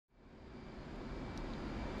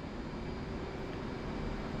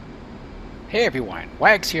Hey everyone,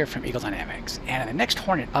 Wags here from Eagle Dynamics, and in the next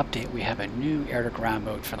Hornet update we have a new air-to-ground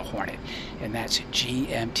mode for the Hornet, and that's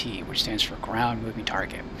GMT, which stands for Ground Moving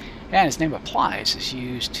Target. And as the name applies, is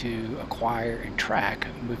used to acquire and track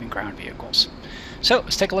moving ground vehicles. So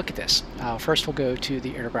let's take a look at this. First we'll go to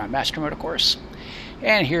the air-to-ground master mode, of course.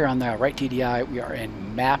 And here on the right DDI we are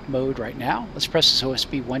in map mode right now. Let's press this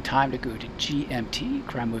OSB one time to go to GMT,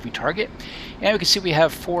 Ground Moving Target. And we can see we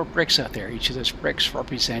have 4 bricks out there, each of those bricks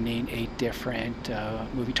representing a different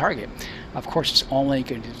moving target. Of course it's only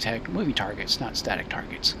going to detect moving targets, not static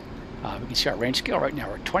targets. We can see our range scale right now.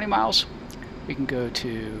 We're at 20 miles. We can go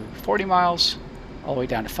to 40 miles, all the way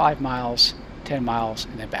down to 5 miles, 10 miles,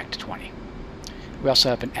 and then back to 20. We also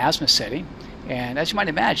have an azimuth setting, and as you might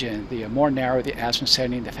imagine, the more narrow the azimuth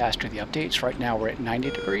setting, the faster the updates. Right now we're at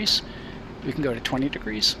 90 degrees. We can go to 20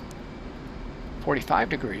 degrees, 45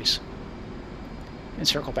 degrees, and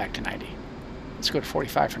circle back to 90. Let's go to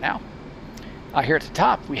 45 for now. Here at the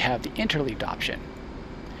top we have the interleaved option,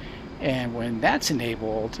 and when that's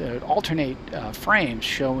enabled, alternate frames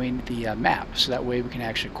showing the map, so that way we can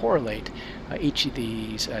actually correlate each of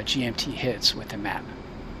these GMT hits with the map.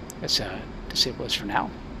 Let's disable this for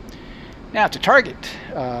now. Now to target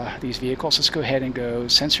these vehicles, let's go ahead and go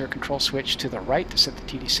sensor control switch to the right to set the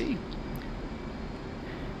TDC.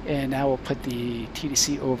 And now we'll put the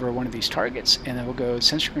TDC over one of these targets, and then we'll go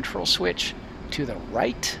sensor control switch to the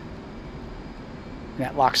right. And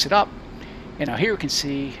that locks it up. And now here we can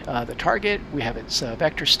see the target. We have its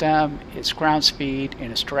vector stem, its ground speed,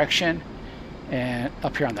 and its direction. And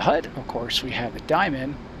up here on the HUD, of course, we have the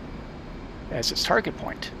diamond as its target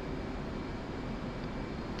point.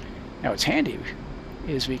 Now what's handy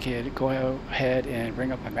is we could go ahead and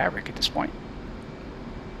bring up a Maverick at this point.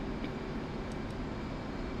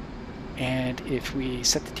 And if we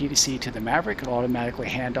set the TDC to the Maverick, it'll automatically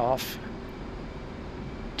hand off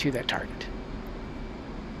to that target.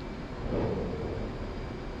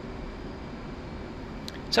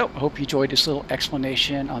 So I hope you enjoyed this little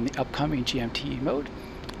explanation on the upcoming GMT mode,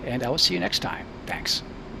 and I will see you next time. Thanks.